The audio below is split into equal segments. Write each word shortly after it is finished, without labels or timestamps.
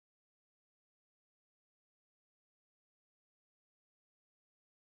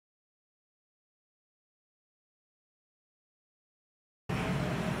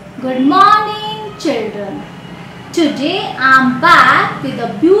Good morning, children. Today I am back with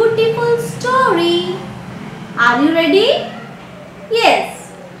a beautiful story. Are you ready?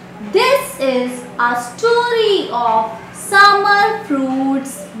 Yes. This is a story of summer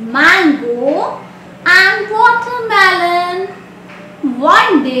fruits, mango and watermelon.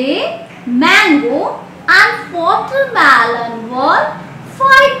 One day, mango and watermelon were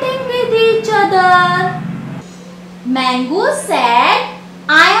fighting with each other. Mango said,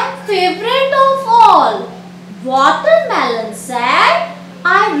 I am favorite of all. Watermelon said,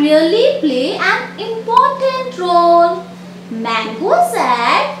 I really play an important role. Mango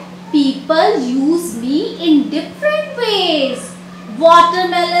said, people use me in different ways.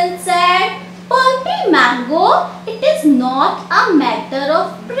 Watermelon said, pulpy mango, it is not a matter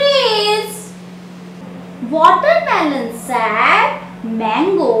of praise. Watermelon said,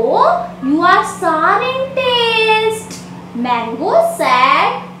 Mango, you are sour in taste. Mango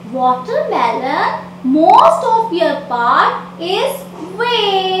said, Watermelon, most of your part is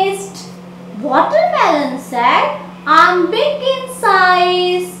waste. Watermelon said, I am big in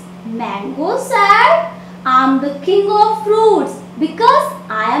size. Mango said, I am the king of fruits because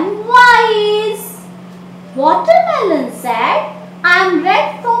I am wise. Watermelon said, I am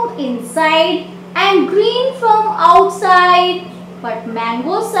red from inside and green from outside. But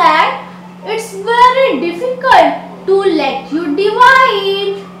Mango said, it's very difficult to let you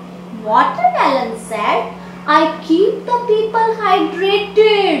divide. Watermelon said, I keep the people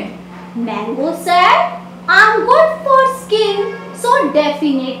hydrated. Mango said, I'm good for skin, so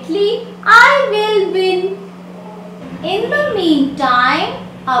definitely I will win. In the meantime,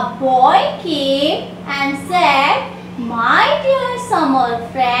 a boy came and said, my dear summer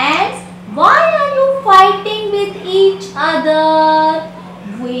friends, why are you fighting with each other?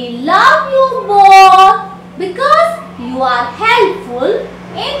 We love you both because you are helpful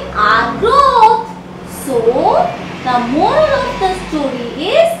in our growth. So, the moral of the story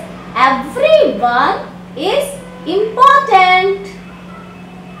is everyone is important.